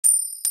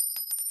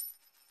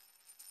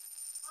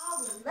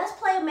let's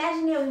play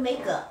imaginary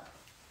makeup.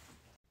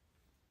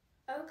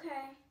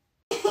 Okay.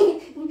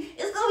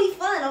 It's gonna be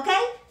fun,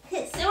 okay?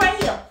 Sit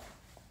right here.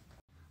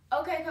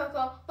 Okay,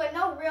 Coco, but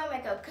no real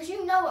makeup, because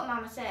you know what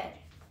Mama said.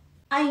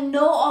 I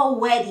know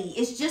already.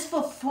 It's just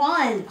for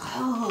fun.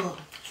 Oh.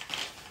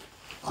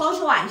 Close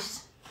your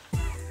eyes.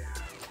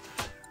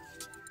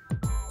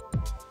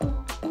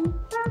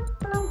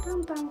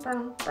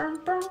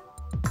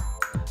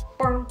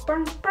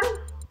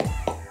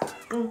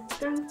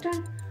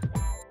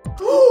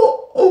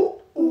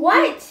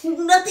 What?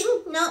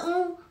 Nothing.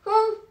 No.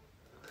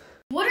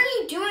 What are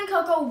you doing,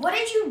 Coco? What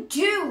did you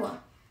do?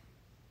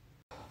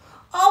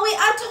 Oh, wait,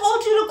 I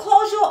told you to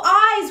close your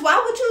eyes.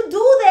 Why would you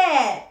do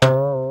that?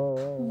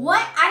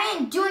 What? I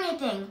didn't do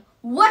anything.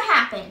 What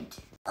happened?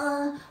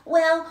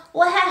 Well,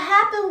 what had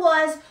happened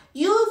was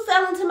you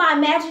fell into my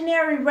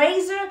imaginary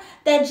razor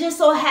that just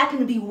so happened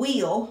to be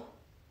Will.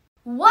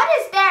 What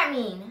does that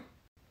mean?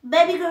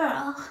 Baby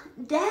girl,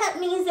 that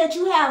means that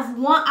you have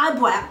one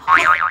eyebrow.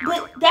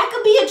 But that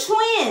could be a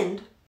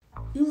trend.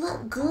 You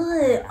look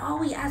good. All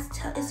we asked to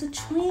tell it's a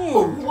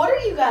trend. What are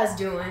you guys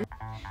doing?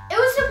 It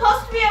was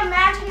supposed to be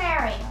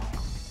imaginary.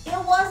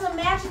 It was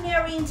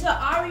imaginary until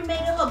Ari made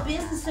it her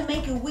business to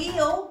make it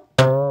real.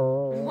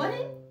 What?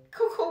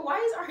 Coco, why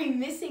is Ari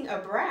missing a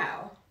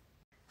brow?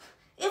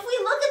 If we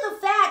look at the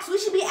facts, we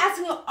should be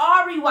asking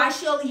Ari why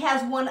she only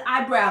has one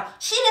eyebrow.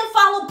 She didn't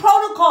follow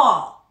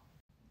protocol.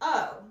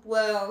 Oh,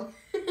 well,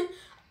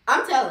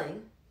 I'm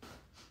telling.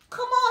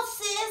 Come on,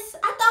 sis.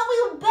 I thought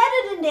we were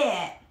better than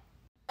that.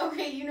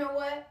 Okay, you know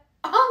what?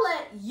 I'll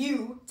let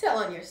you tell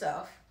on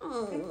yourself.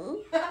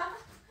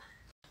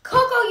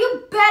 Coco,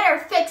 you better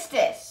fix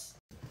this.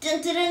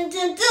 Dun, dun, dun,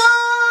 dun,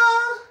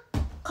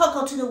 dun.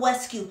 Coco to the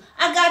rescue.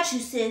 I got you,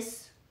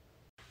 sis.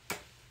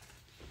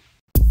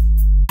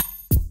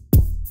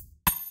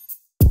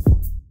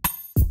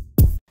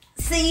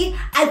 See,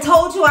 I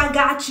told you I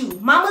got you.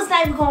 Mama's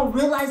not even gonna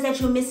realize that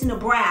you're missing a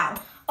brow.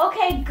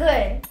 Okay,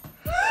 good.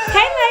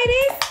 Hey,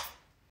 ladies.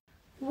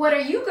 What are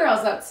you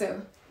girls up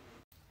to?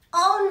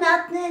 Oh,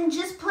 nothing.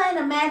 Just playing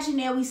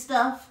imaginary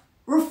stuff.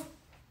 Roof.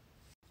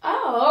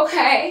 Oh,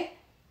 okay.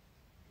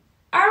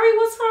 Ari,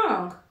 what's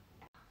wrong?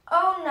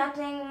 Oh,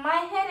 nothing.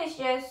 My head is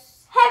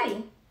just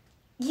heavy.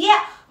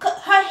 Yeah,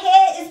 her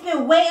head has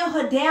been weighing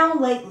her down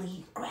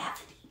lately.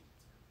 Gravity.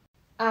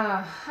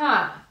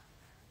 Uh-huh.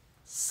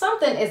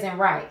 Something isn't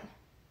right.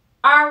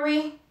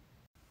 Ari?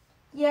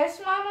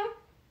 Yes, Mama?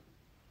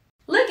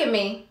 Look at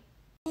me.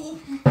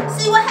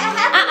 See what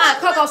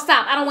happened? Coco,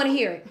 stop. I don't want to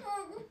hear it.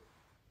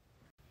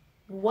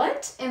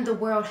 What in the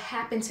world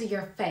happened to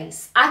your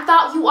face? I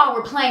thought you all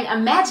were playing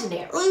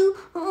imaginary.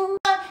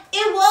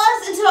 It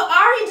was until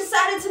Ari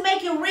decided to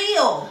make it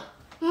real.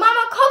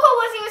 Mama, Coco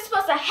wasn't even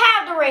supposed to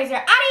have the razor.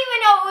 I didn't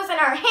even know it was in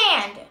her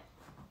hand.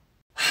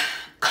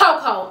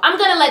 Coco, I'm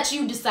going to let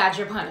you decide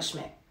your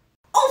punishment.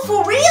 Oh,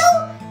 for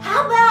real?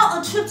 How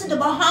about a trip to the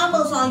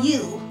Bahamas on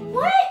you?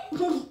 What?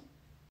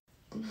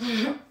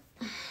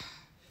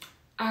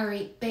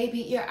 Ari, baby,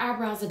 your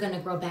eyebrows are going to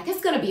grow back.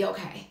 It's going to be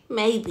okay.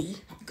 Maybe.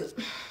 Good.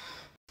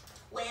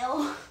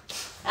 Well,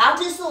 I'll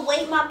just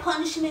await my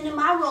punishment in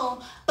my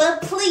room.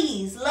 But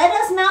please, let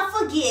us not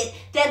forget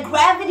that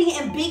gravity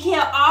and big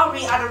hair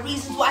Ari are the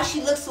reasons why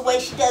she looks the way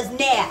she does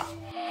now.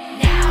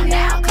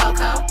 Now,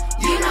 Coco,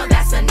 you know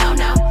that's a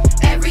no-no.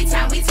 Every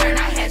time we turn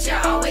our heads, you're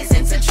always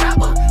into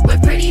trouble.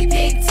 With pretty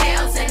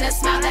pigtails and a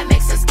smile that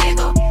makes us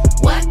giggle.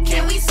 What can